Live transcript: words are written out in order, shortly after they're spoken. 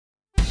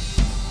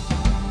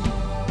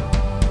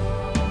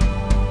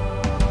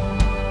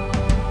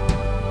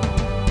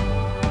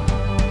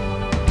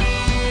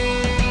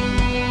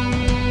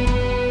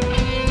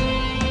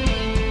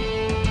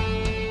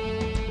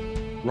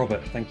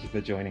Thank you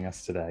for joining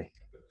us today.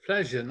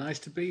 Pleasure. Nice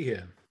to be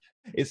here.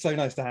 It's so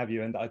nice to have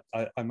you. And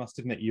I must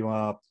admit,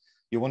 you're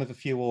one of the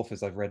few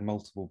authors I've read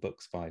multiple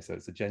books by. So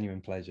it's a genuine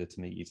pleasure to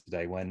meet you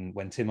today.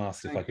 When Tim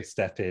asked if I could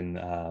step in,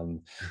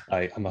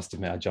 I must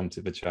admit I jumped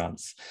at the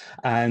chance.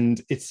 And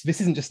this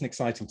isn't just an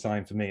exciting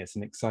time for me, it's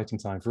an exciting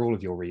time for all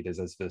of your readers,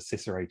 as the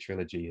Cicero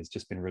trilogy has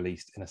just been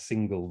released in a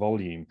single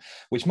volume,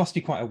 which must be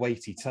quite a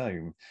weighty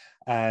tome.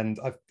 And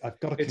I've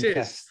got to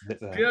confess that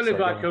purely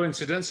by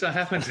coincidence, I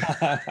haven't.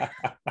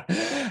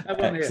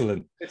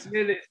 Excellent.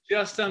 It's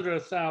just under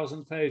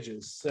 1,000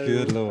 pages. So,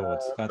 good Lord!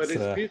 But it's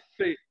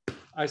beautifully.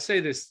 I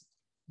say this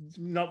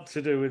not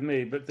to do with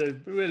me, but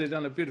they've really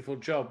done a beautiful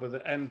job with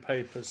the end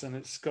papers, and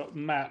it's got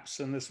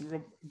maps and this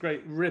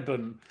great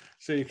ribbon,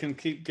 so you can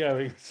keep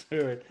going through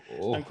it.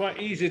 Oh. And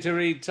quite easy to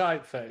read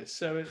typeface.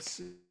 So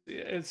it's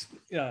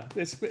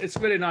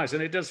really nice,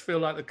 and it does feel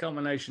like the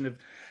culmination of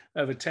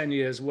over 10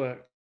 years'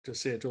 work to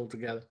see it all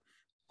together.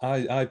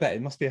 I bet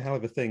it must be a hell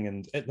of a thing.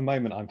 And at the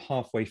moment, I'm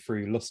halfway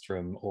through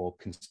Lustrum, or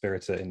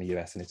Conspirator in the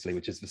US and Italy,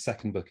 which is the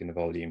second book in the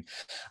volume.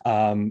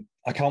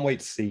 I can't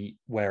wait to see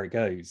where it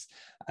goes.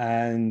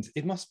 And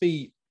it must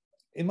be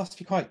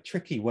quite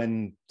tricky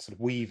when sort of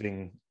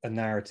weaving a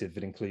narrative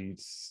that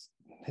includes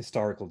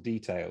historical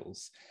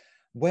details.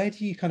 Where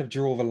do you kind of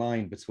draw the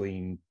line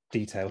between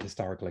detailed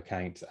historical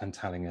account and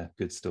telling a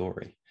good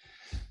story?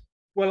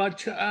 Well,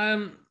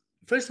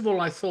 first of all,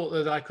 I thought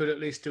that I could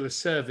at least do a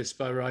service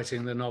by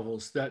writing the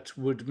novels that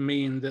would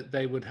mean that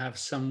they would have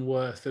some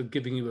worth of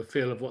giving you a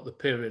feel of what the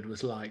period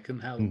was like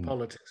and how the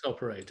politics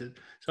operated.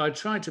 So I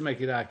tried to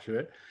make it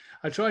accurate.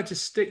 I tried to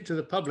stick to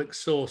the public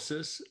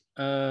sources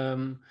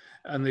and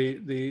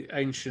the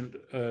ancient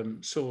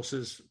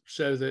sources,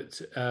 so that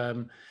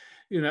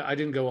I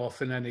didn't go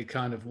off in any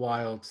kind of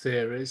wild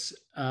theories.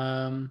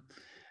 And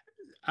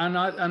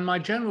my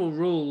general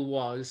rule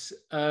was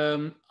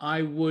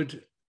I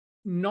would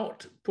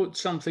not put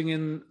something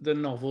in the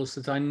novels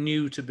that I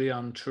knew to be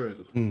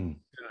untrue.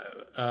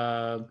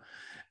 But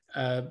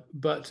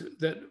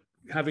that,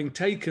 having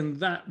taken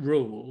that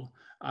rule,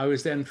 I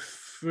was then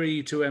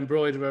free to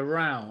embroider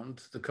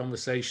around the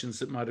conversations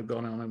that might have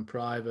gone on in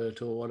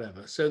private or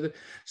whatever. So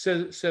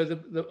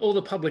all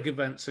the public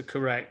events are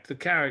correct. The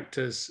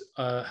characters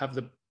have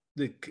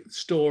the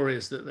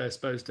stories that they're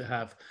supposed to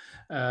have.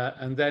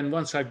 And then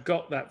once I've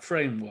got that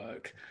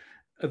framework,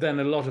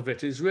 then a lot of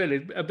it is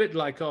really a bit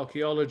like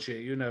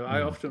archaeology.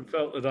 I often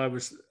felt that I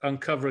was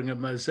uncovering a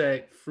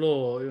mosaic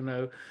floor,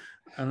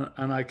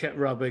 and I kept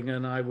rubbing,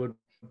 and I would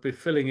be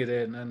filling it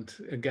in and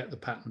get the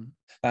pattern.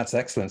 That's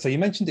excellent. So you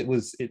mentioned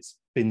it's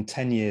been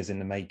 10 years in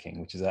the making,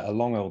 which is a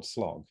long old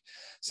slog.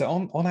 So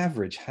on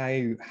average,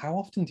 how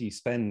often do you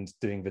spend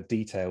doing the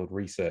detailed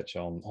research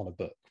on a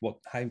book?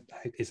 How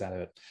is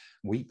that?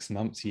 Weeks,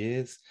 months,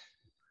 years?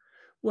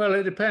 Well,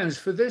 it depends.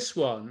 For this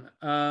one,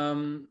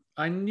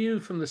 I knew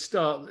from the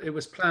start it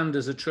was planned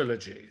as a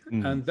trilogy,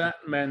 and that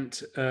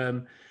meant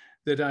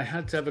that I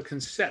had to have a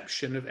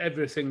conception of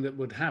everything that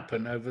would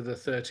happen over the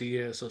 30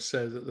 years or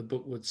so that the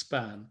book would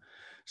span.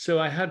 So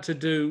I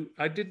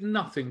did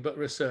nothing but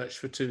research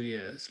for 2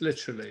 years,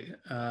 literally.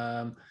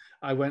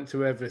 I went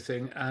through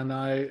everything, and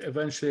I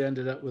eventually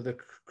ended up with a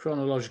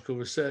chronological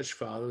research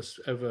file that was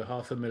over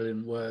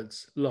 500,000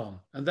 words long.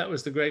 And that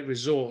was the great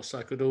resource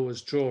I could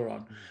always draw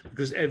on,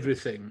 because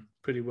everything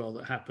pretty well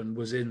that happened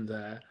was in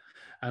there.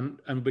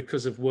 And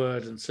because of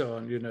Word and so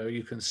on,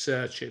 you can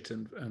search it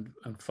and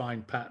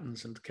find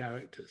patterns and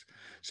characters.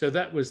 So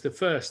that was the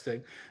first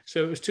thing.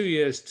 So it was 2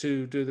 years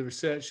to do the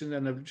research, and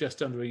then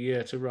just under a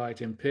year to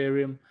write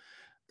Imperium.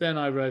 Then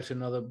I wrote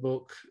another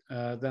book.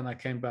 Then I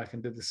came back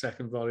and did the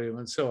second volume,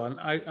 and so on.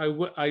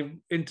 I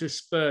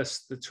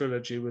interspersed the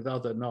trilogy with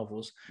other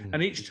novels.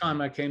 And each time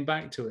I came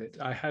back to it,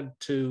 I had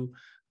to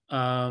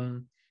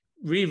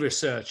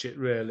re-research it,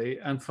 really,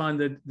 and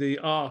find the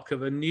arc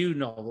of a new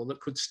novel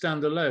that could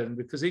stand alone,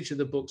 because each of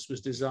the books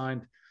was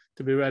designed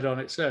to be read on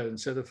its own.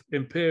 So the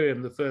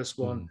Imperium, the first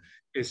one,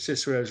 is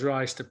Cicero's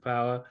rise to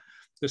power.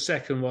 The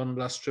second one,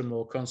 Lustrum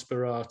or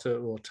Conspirator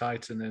or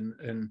Titan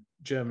in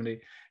Germany,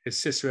 is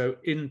Cicero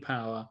in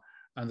power.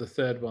 And the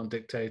third one,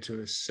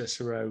 Dictator, is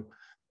Cicero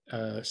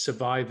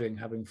surviving,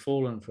 having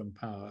fallen from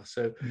power.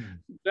 So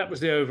that was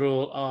the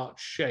overall arc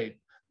shape.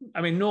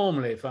 I mean,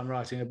 normally, if I'm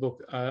writing a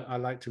book, I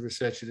like to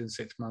research it in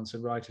 6 months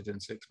and write it in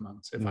 6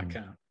 months, if I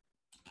can.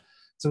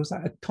 So was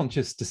that a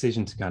conscious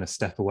decision to kind of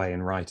step away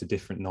and write a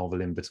different novel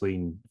in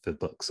between the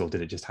books, or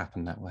did it just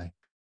happen that way?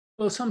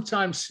 Well,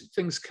 sometimes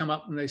things come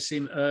up and they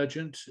seem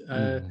urgent.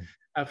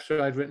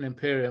 After I'd written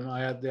Imperium, I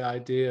had the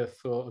idea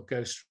for a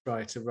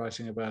ghostwriter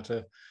writing about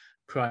a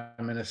prime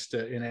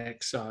minister in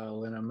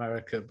exile in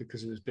America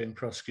because he was being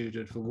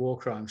prosecuted for war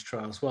crimes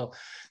trials. Well,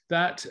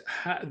 that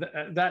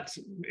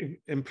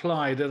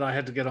implied that I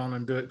had to get on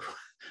and do it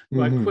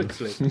quite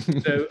quickly.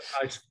 So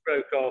I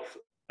broke off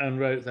and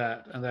wrote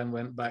that, and then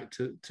went back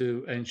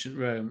to ancient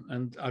Rome,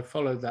 and I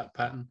followed that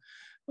pattern.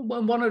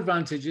 One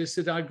advantage is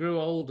that I grew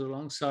old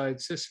alongside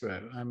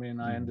Cicero. I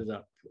mean, I ended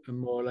up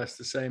more or less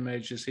the same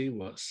age as he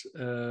was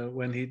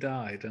when he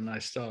died, and I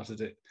started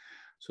it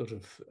sort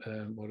of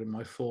in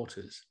my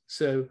 40s.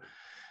 So,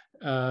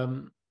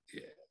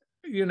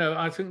 you know,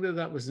 I think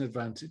that was an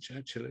advantage,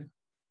 actually.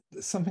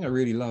 Something I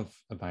really love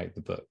about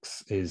the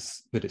books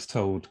is that it's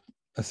told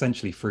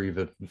essentially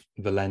through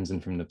the lens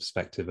and from the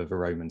perspective of a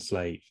Roman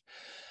slave.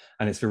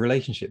 And it's the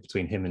relationship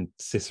between him and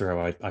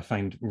Cicero I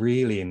find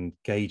really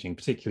engaging,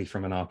 particularly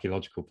from an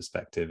archaeological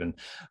perspective. And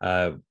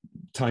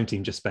Time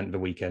Team just spent the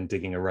weekend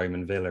digging a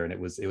Roman villa, and it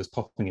was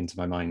popping into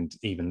my mind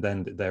even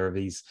then that there are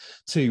these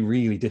two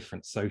really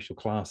different social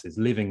classes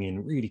living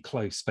in really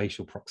close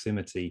spatial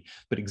proximity,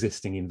 but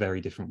existing in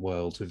very different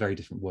worlds with very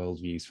different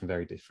worldviews from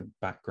very different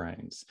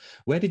backgrounds.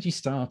 Where did you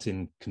start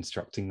in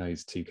constructing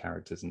those two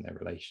characters and their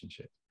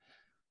relationship?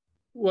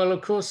 Well, of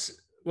course,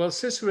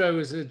 Cicero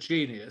is a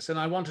genius, and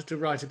I wanted to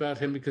write about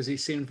him because he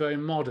seemed very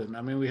modern.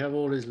 I mean, we have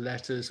all his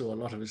letters, or a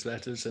lot of his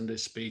letters, and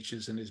his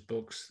speeches and his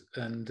books,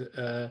 and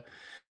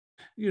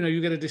you know,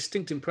 you get a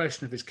distinct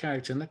impression of his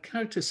character, and the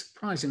character is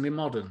surprisingly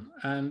modern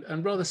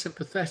and rather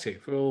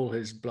sympathetic for all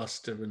his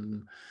bluster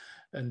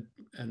and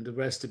the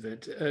rest of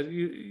it.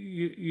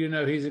 You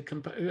know, he's a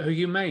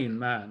humane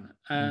man,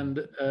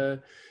 and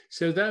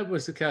so that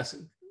was the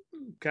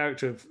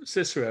character of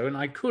Cicero, and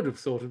I could have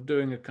thought of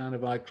doing a kind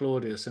of I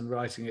Claudius and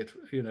writing it,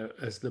 you know,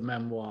 as the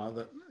memoir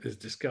that is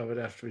discovered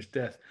after his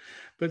death.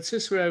 But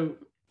Cicero,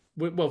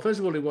 well, first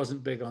of all, he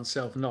wasn't big on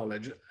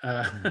self-knowledge,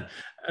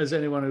 as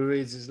anyone who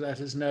reads his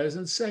letters knows.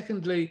 And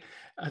secondly,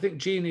 I think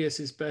genius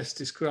is best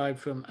described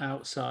from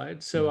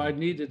outside. So I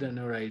needed a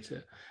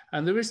narrator.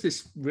 And there is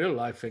this real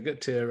life figure,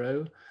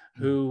 Tiro,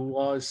 who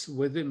was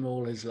with him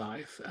all his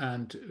life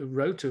and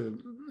wrote a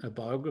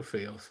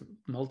biography, a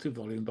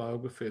multi-volume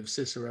biography of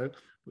Cicero,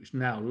 which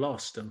now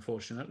lost,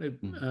 unfortunately.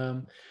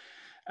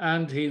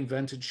 And he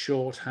invented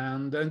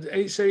shorthand.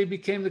 And so he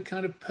became the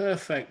kind of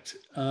perfect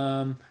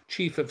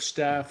chief of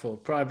staff or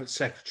private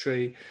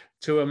secretary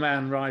to a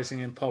man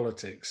rising in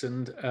politics.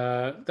 And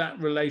that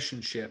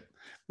relationship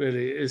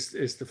really is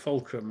the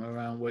fulcrum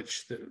around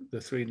which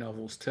the three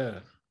novels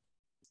turn.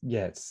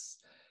 Yeah,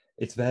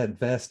 it's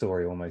their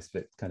story almost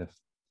that kind of,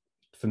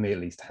 for me at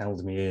least,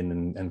 held me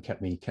in and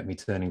kept me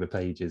turning the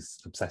pages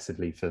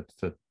obsessively for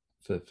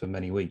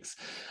many weeks.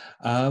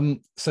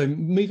 So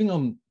moving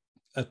on,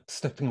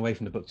 stepping away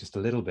from the book just a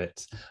little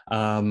bit,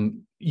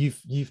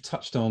 you've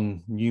touched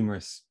on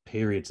numerous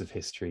periods of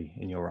history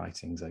in your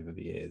writings over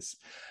the years,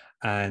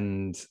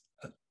 and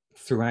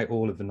throughout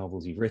all of the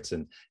novels you've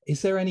written,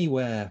 is there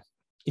anywhere,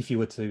 if you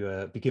were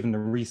to be given the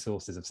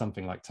resources of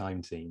something like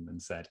Time Team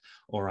and said,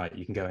 all right,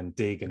 you can go and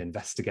dig and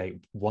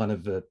investigate one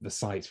of the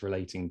sites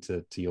relating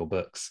to your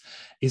books,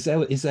 is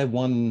there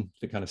one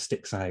that kind of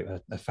sticks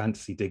out, a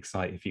fantasy dig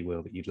site, if you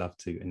will, that you'd love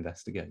to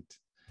investigate?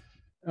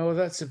 Oh,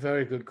 that's a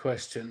very good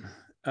question.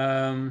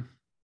 There's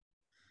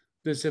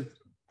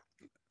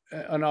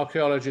an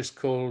archaeologist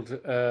called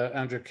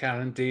Andrea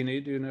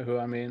Carandini, do you know who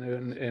I mean,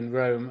 in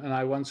Rome? And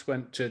I once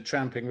went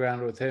tramping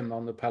around with him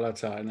on the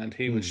Palatine, and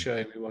he was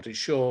showing me what he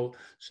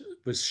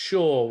was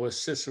sure was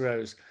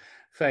Cicero's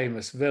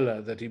famous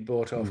villa that he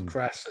bought off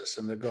Crassus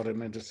and that got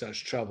him into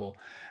such trouble.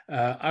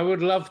 I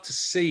would love to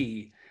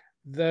see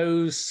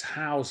those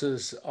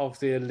houses of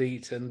the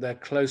elite and their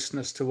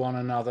closeness to one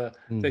another.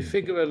 They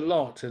figure a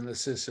lot in the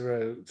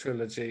Cicero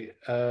trilogy.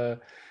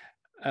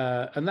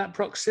 And that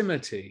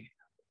proximity,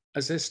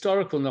 as a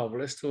historical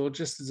novelist or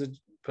just as a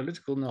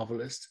political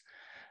novelist,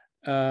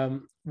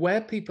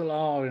 where people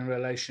are in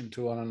relation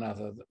to one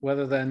another,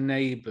 whether they're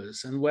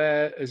neighbors, and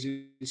where, as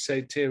you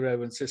say,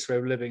 Tiro and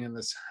Cicero living in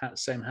the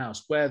same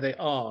house, where they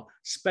are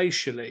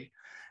spatially,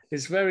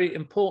 is very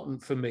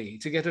important for me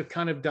to get a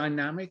kind of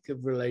dynamic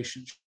of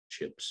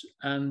relationships.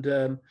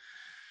 And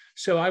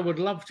so I would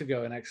love to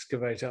go and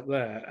excavate up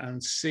there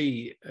and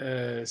see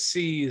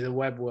the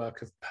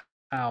webwork of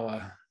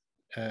power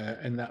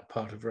in that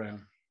part of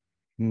Rome.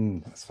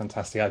 That's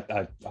fantastic.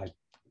 I'd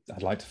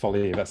like to follow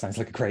you. That sounds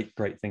like a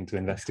great thing to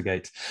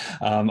investigate.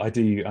 I've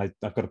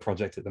got a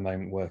project at the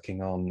moment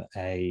working on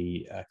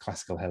a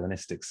classical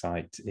Hellenistic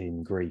site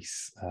in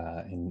Greece,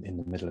 in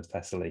the middle of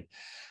Thessaly,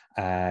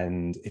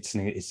 and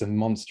it's a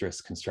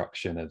monstrous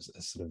construction of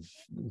sort of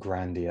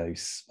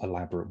grandiose,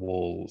 elaborate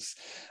walls.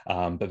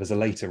 But there's a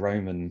later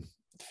Roman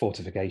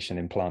fortification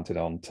implanted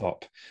on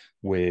top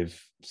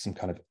with some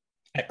kind of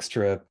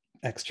extra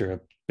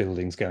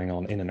buildings going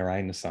on in and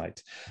around the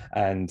site,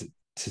 and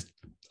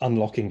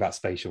unlocking that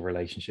spatial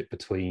relationship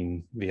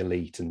between the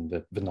elite and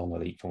the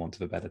non-elite, for want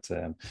of a better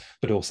term,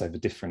 but also the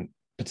different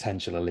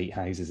potential elite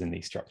houses in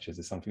these structures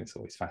is something that's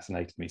always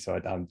fascinated me.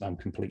 So I'm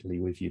completely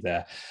with you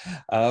there.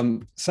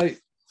 So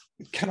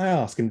can I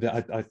ask, and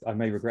I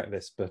may regret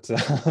this, but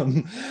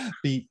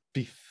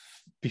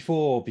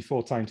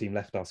before Time Team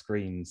left our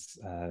screens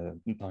 9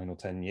 or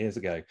 10 years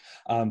ago,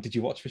 did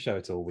you watch the show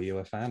at all? Were you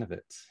a fan of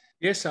it?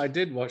 Yes, I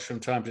did watch from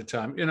time to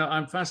time. You know,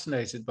 I'm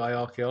fascinated by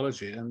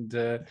archaeology, and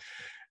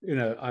you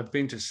know, I've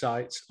been to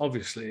sites,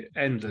 obviously,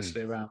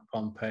 endlessly around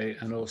Pompeii,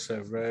 and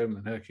also Rome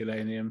and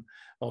Herculaneum,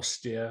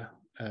 Ostia,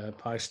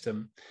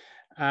 Paestum.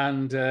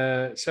 And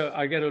so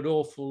I get an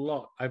awful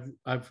lot.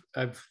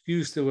 I've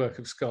used the work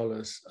of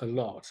scholars a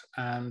lot,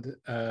 and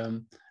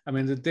I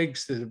mean the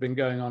digs that have been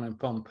going on in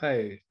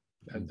Pompeii,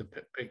 the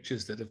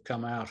pictures that have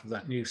come out of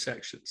that new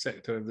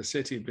sector of the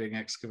city being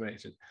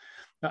excavated,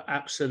 are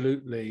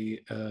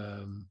absolutely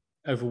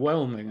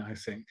overwhelming, I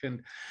think.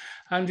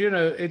 And you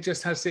know, it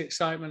just has the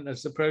excitement,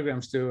 as the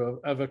programs do,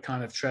 of a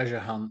kind of treasure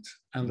hunt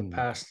and the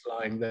past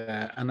lying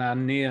there, and our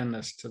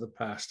nearness to the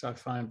past. I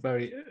find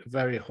very,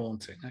 very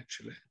haunting,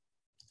 actually.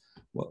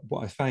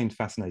 What I find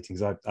fascinating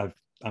is I'm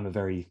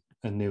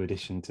a new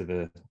addition to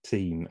the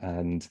team,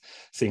 and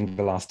seeing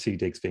the last 2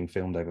 digs being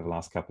filmed over the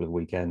last couple of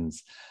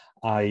weekends,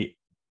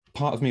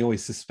 part of me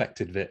always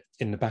suspected that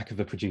in the back of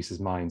the producers'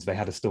 minds, they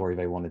had a story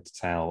they wanted to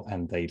tell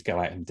and they'd go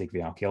out and dig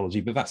the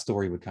archaeology, but that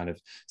story would kind of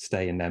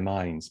stay in their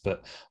minds.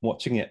 But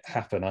watching it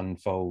happen,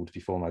 unfold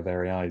before my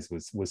very eyes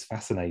was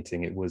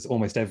fascinating. It was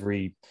almost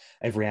every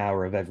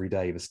hour of every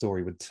day, the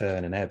story would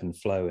turn and ebb and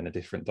flow in a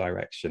different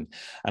direction.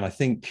 And I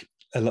think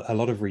a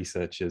lot of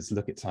researchers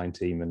look at Time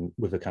Team and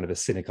with a kind of a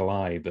cynical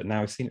eye, but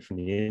now I've seen it from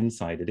the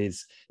inside. It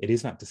is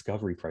that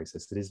discovery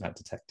process. It is that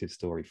detective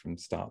story from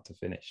start to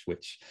finish,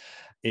 which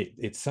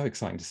it's so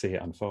exciting to see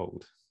it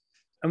unfold.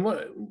 And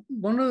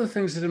one of the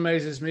things that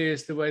amazes me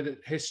is the way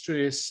that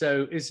history is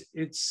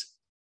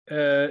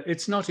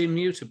it's not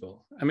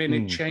immutable. I mean,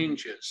 it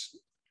changes.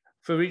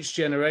 For each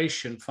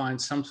generation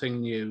finds something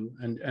new,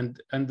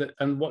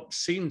 and what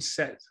seems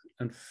set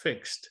and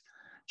fixed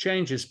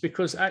changes,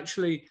 because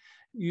actually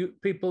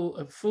people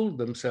have fooled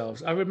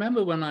themselves. I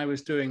remember when I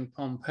was doing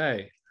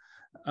Pompeii,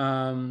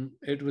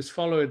 it was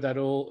followed that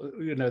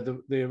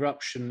the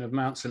eruption of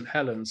Mount St.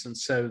 Helens, and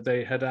so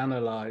they had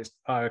analysed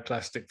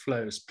pyroclastic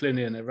flows,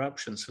 Plinian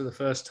eruptions, for the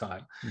first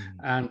time,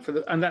 and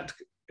that,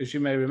 as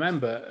you may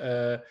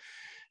remember,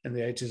 in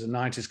the 80s and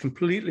 90s,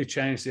 completely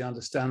changed the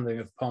understanding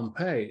of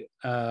Pompeii,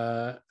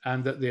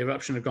 and that the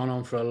eruption had gone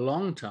on for a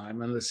long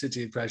time, and the city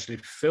had gradually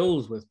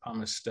filled with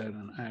pumice stone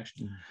and ash.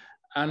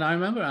 And I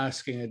remember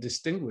asking a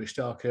distinguished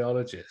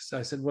archaeologist,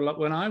 I said, well,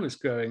 when I was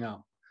growing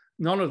up,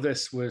 none of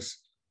this was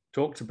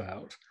talked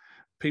about.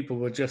 People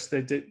were just,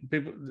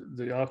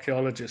 the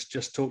archaeologists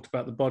just talked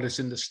about the bodies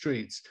in the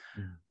streets.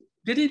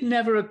 Did it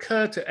never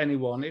occur to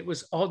anyone it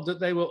was odd that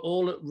they were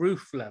all at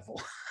roof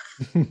level?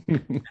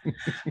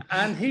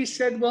 And he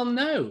said, well,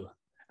 no.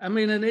 I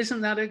mean, and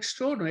isn't that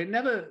extraordinary?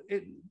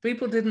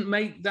 People didn't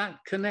make that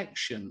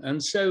connection.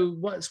 And so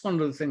what's one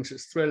of the things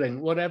that's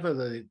thrilling, whatever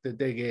the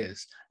dig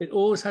is, it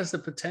always has the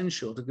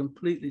potential to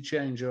completely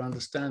change your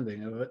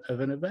understanding of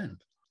an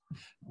event.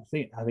 I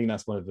think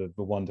that's one of the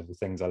wonderful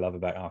things I love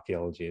about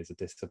archaeology as a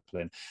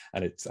discipline,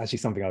 and it's actually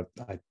something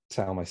I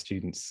tell my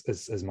students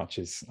as much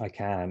as I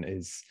can,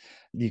 is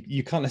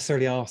you can't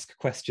necessarily ask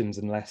questions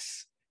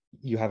unless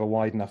you have a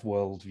wide enough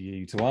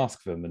worldview to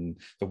ask them, and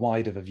the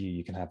wider the view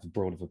you can have, the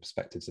broader the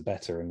perspectives are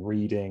better. And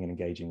reading and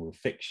engaging with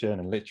fiction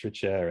and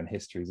literature and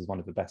histories is one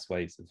of the best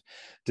ways of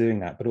doing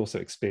that, but also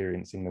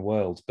experiencing the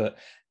world. But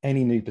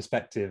any new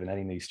perspective and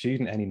any new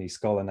student, any new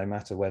scholar, no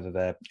matter whether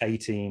they're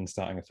 18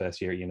 starting a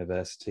first year at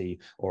university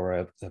or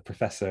a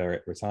professor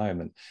at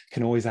retirement,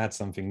 can always add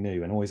something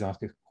new and always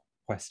ask a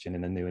question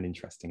in a new and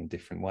interesting and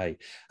different way.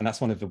 And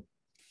that's one of the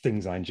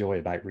things I enjoy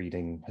about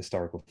reading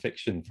historical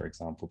fiction, for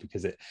example,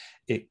 because it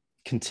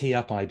can tee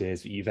up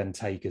ideas that you then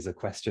take as a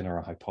question or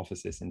a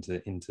hypothesis into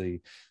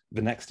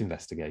the next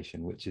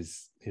investigation, which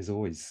is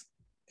always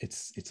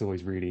it's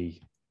always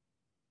really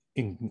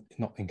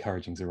not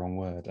encouraging is the wrong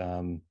word.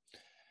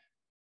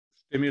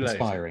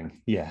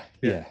 Inspiring. Yeah.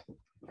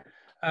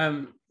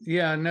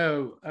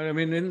 No, I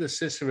mean, in the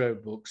Cicero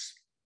books,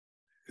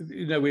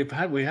 you know,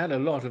 we had a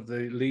lot of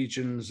the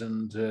legions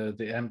and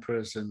the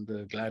emperors and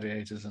the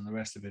gladiators and the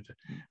rest of it.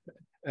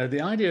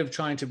 The idea of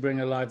trying to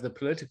bring alive the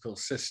political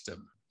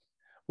system,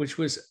 which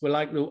was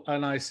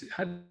and I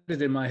had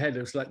it in my head,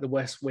 it was like the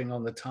West Wing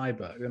on the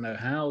Tiber. You know,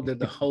 how did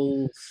the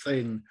whole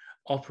thing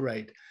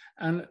operate?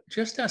 And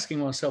just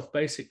asking oneself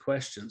basic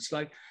questions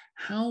like,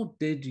 how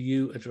did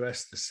you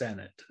address the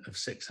Senate of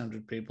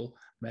 600 people,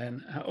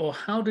 men? Or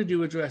how did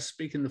you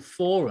speak in the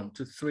forum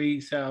to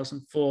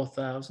 3,000,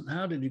 4,000?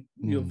 How did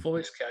your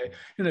voice carry?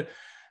 You know,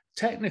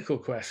 technical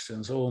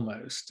questions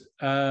almost,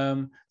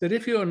 that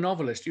if you're a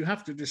novelist, you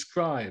have to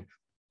describe,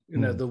 you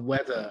know, the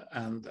weather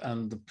and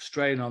the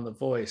strain on the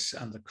voice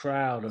and the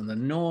crowd and the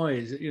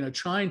noise, you know,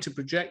 trying to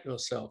project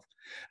yourself.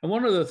 And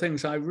one of the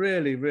things I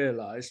really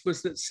realized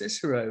was that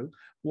Cicero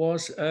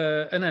was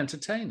an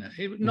entertainer.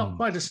 He was not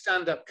quite a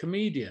stand-up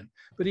comedian,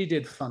 but he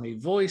did funny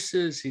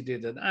voices, he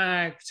did an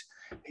act.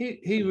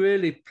 He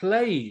really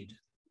played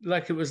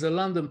like it was the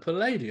London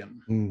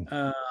Palladium.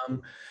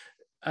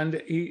 And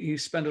he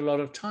spent a lot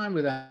of time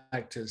with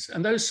actors,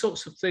 and those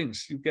sorts of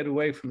things. You get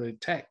away from the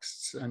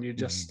texts and you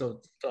just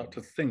start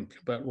to think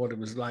about what it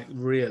was like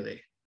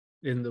really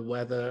in the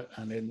weather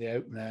and in the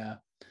open air.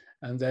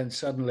 And then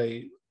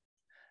suddenly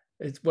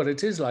it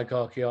is like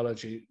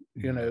archaeology.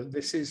 You know,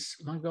 this is,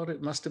 my God,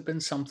 it must have been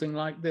something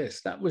like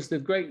this. That was the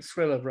great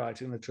thrill of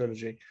writing the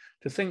trilogy,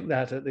 to think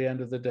that at the end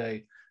of the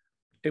day,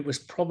 it was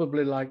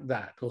probably like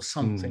that or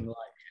something like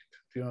it.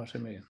 Do you know what I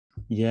mean?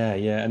 Yeah,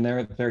 and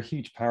there are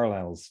huge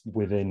parallels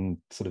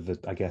within sort of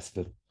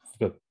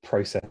the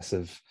process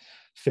of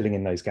filling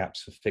in those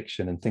gaps for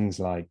fiction, and things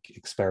like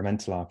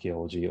experimental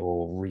archaeology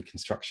or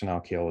reconstruction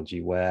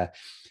archaeology, where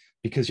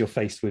because you're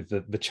faced with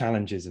the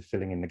challenges of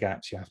filling in the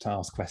gaps, you have to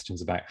ask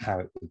questions about how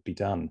it would be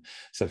done.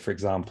 So, for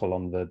example,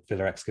 on the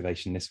villa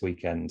excavation this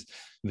weekend,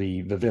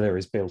 the villa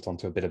is built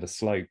onto a bit of a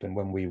slope. And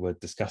when we were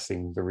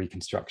discussing the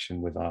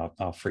reconstruction with our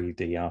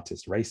 3D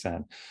artist,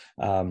 Raysan,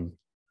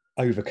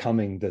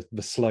 overcoming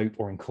the slope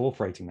or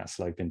incorporating that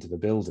slope into the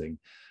building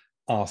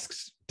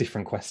asks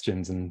different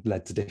questions and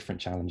led to different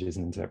challenges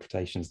and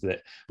interpretations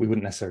that we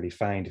wouldn't necessarily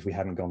find if we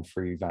hadn't gone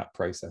through that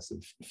process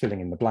of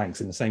filling in the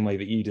blanks in the same way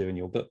that you do in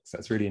your books.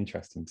 That's really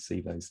interesting to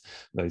see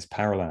those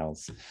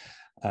parallels.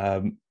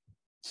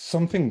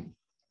 Something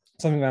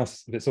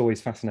else that's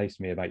always fascinated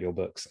me about your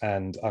books,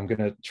 and I'm going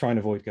to try and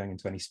avoid going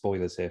into any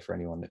spoilers here for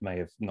anyone that may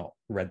have not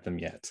read them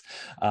yet,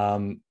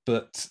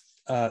 but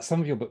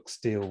some of your books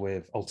deal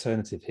with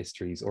alternative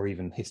histories, or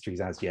even histories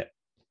as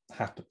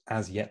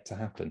yet to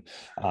happen.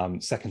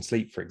 Second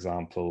Sleep, for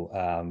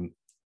example,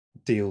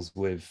 deals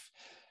with,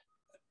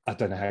 I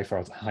don't know how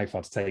far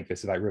to take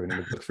this without ruining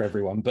the book for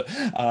everyone, but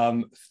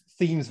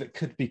themes that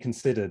could be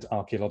considered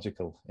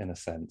archaeological in a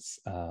sense,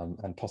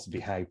 and possibly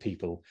how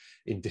people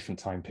in different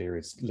time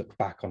periods look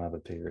back on other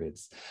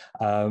periods.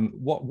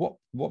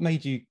 What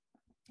made you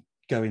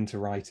go into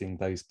writing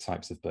those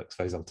types of books,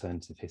 those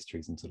alternative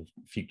histories and sort of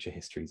future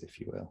histories, if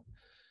you will?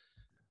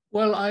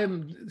 Well,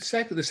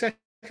 the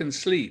Second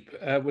Sleep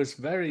was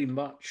very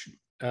much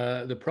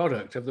the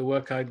product of the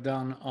work I'd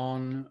done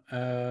on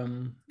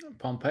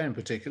Pompeii in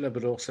particular,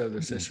 but also the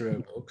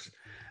Cicero books.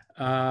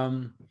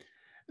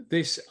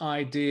 This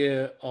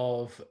idea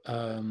of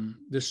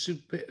the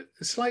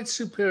slight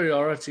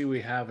superiority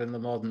we have in the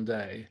modern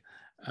day,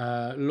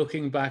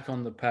 looking back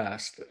on the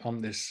past,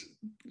 on this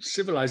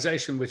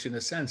civilization which in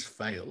a sense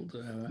failed,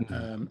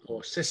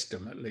 or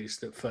system at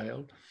least that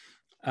failed.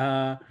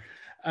 And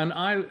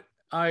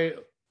I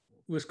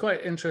was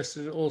quite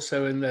interested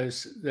also in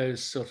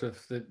those sort of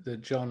the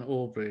John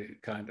Aubrey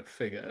kind of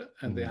figure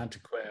and the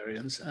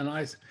antiquarians. And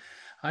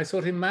I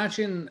thought,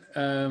 imagine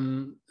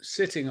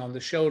sitting on the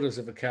shoulders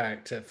of a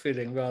character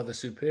feeling rather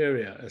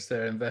superior as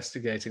they're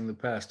investigating the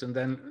past, and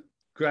then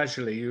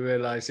gradually you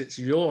realize it's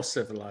your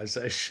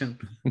civilization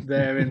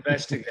they're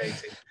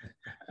investigating.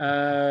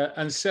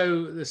 And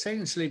so The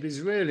Second Sleep is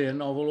really a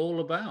novel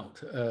all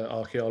about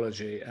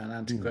archaeology and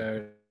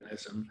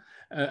antiquarianism,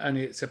 and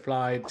it's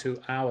applied to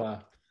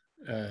our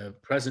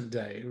present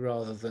day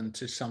rather than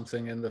to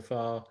something in the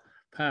far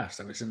past.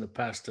 I mean, it's in the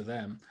past to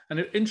them. And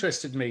it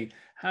interested me,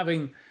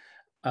 having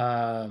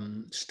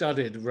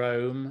studied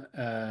Rome,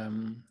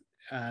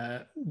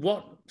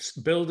 what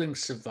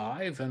buildings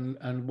survive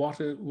and what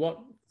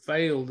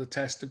failed the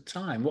test of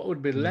time, what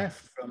would be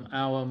left from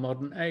our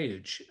modern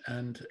age.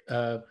 And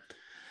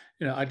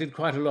I did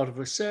quite a lot of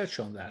research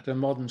on that. A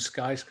modern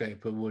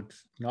skyscraper would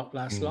not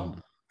last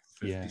long,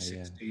 50,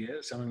 60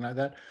 years, something like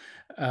that.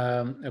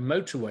 A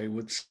motorway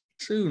would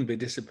soon be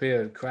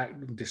disappeared,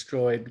 cracked,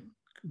 destroyed,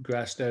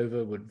 grassed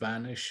over, would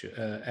vanish.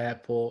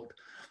 Airport,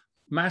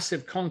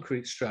 massive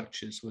concrete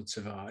structures would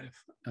survive.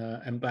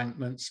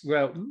 Embankments,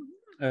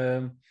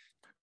 motorway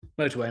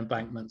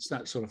embankments,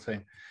 that sort of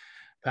thing.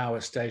 Power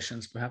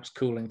stations, perhaps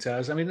cooling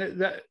towers. I mean,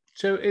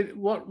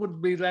 what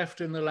would be left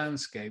in the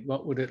landscape?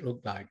 What would it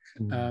look like?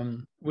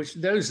 Which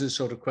those are the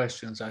sort of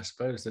questions, I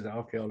suppose, that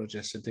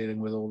archaeologists are dealing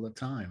with all the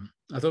time.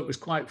 I thought it was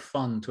quite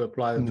fun to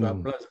apply them to our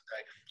present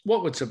day.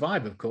 What would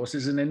survive, of course,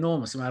 is an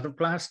enormous amount of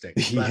plastic.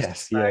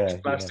 Plastic bags,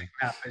 plastic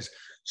nappies,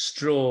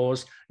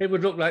 straws. It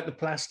would look like the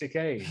plastic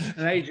age,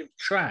 an age of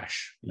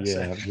trash.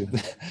 Yeah,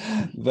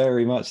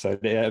 very much so.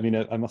 Yeah, I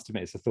mean, I must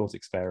admit, it's a thought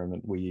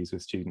experiment we use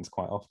with students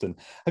quite often.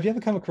 Have you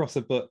ever come across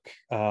a book,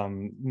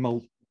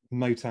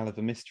 Motel of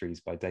the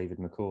Mysteries by David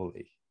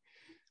Macaulay?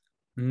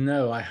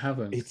 No, I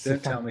haven't.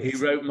 Don't tell me he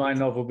wrote my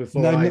novel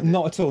before. No,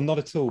 not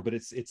at all. But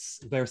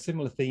there are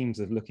similar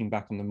themes of looking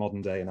back on the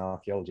modern day in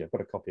archaeology. I've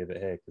got a copy of it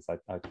here because I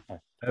thought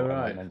I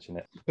might mention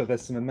it. But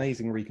there's some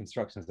amazing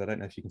reconstructions. I don't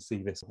know if you can see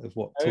this, of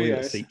what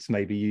toilet seats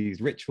may be used,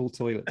 ritual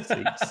toilet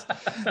seats,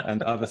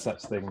 and other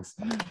such things.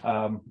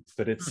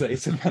 But it's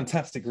a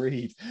fantastic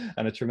read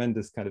and a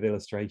tremendous kind of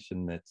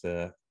illustration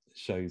that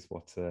shows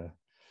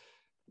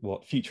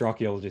what future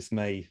archaeologists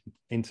may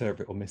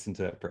interpret or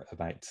misinterpret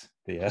about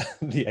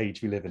the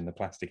age we live in, the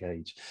plastic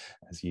age,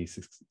 as you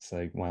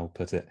so well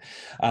put it.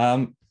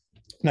 Now,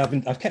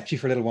 I've kept you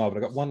for a little while, but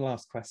I've got one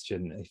last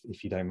question,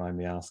 if you don't mind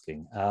me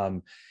asking.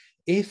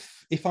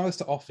 If I was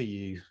to offer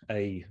you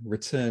a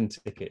return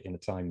ticket in a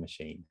time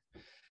machine,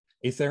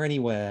 is there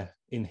anywhere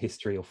in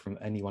history or from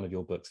any one of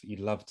your books that you'd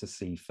love to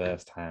see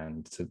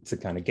firsthand, to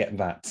kind of get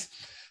that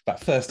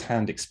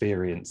firsthand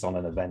experience on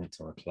an event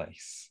or a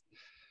place?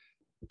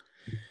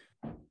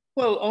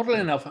 Well, oddly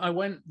enough, I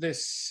went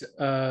this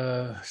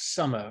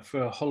summer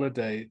for a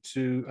holiday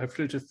I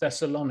flew to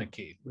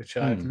Thessaloniki, which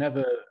I'd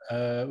never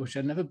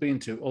been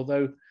to.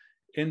 Although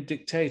in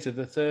Dictator,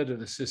 the third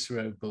of the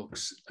Cicero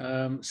books,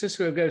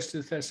 Cicero goes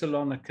to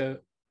Thessalonica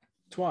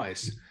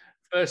twice,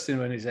 first thing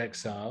when he's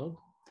exiled,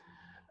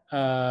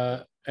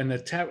 in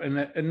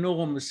an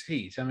enormous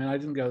heat. I mean, I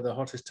didn't go at the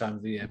hottest time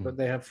of the year, but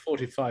they have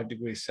 45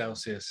 degrees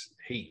Celsius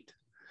heat.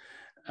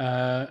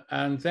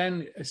 And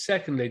then,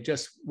 secondly,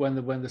 just when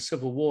the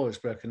civil war is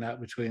broken out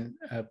between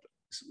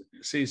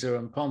Caesar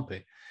and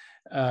Pompey,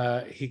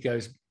 he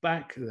goes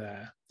back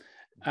there.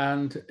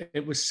 And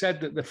it was said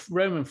that the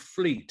Roman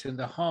fleet in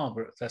the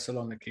harbor at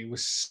Thessaloniki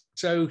was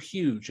so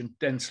huge and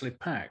densely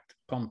packed,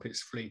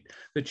 Pompey's fleet,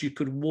 that you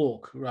could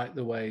walk right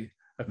the way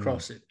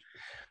across it.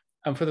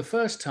 And for the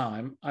first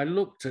time, I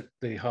looked at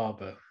the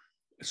harbor,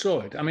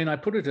 saw it. I mean, I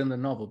put it in the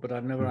novel, but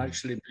I've never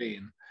actually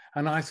been.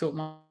 And I thought,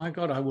 my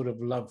God, I would have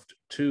loved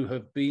to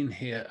have been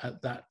here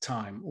at that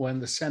time when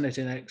the Senate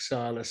in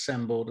exile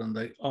assembled and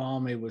the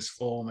army was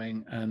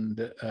forming.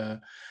 And,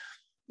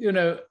 you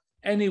know,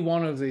 any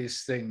one of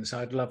these things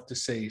I'd love to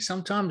see.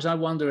 Sometimes I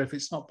wonder if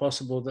it's not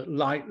possible that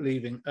light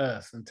leaving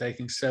Earth and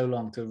taking so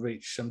long to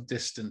reach some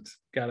distant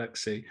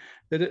galaxy,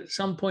 that at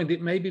some point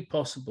it may be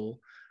possible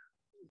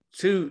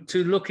to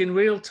look in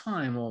real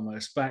time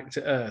almost back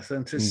to Earth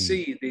and to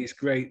see these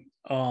great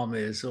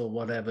armies or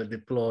whatever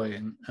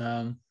deploying.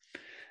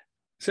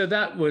 So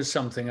that was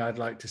something I'd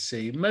like to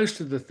see. Most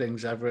of the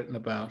things I've written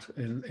about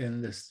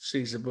in the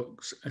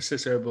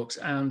Cicero books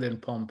and in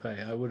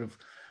Pompeii, I would have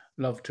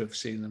loved to have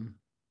seen them.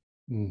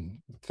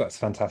 That's a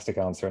fantastic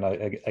answer,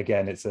 and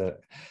again, it's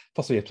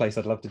possibly a place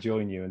I'd love to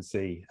join you and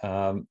see.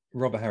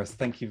 Robert Harris,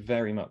 thank you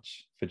very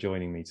much for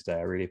joining me today.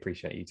 I really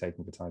appreciate you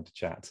taking the time to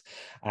chat,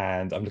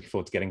 and I'm looking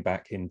forward to getting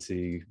back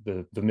into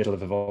the middle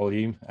of a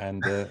volume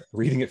and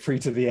reading it through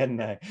to the end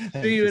now.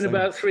 See you in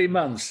about 3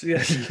 months.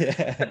 Yes.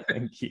 Yeah,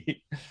 thank you.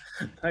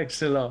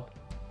 Thanks a lot.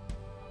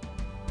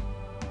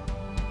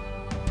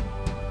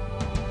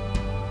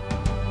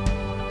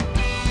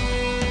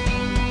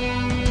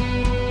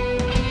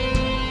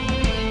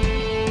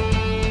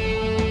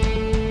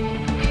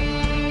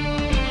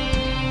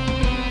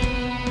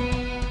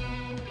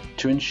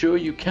 To ensure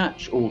you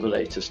catch all the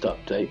latest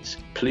updates,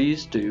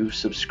 please do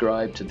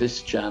subscribe to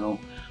this channel,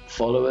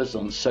 follow us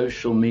on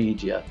social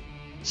media,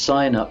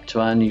 sign up to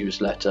our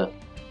newsletter,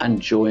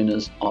 and join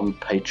us on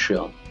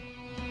Patreon.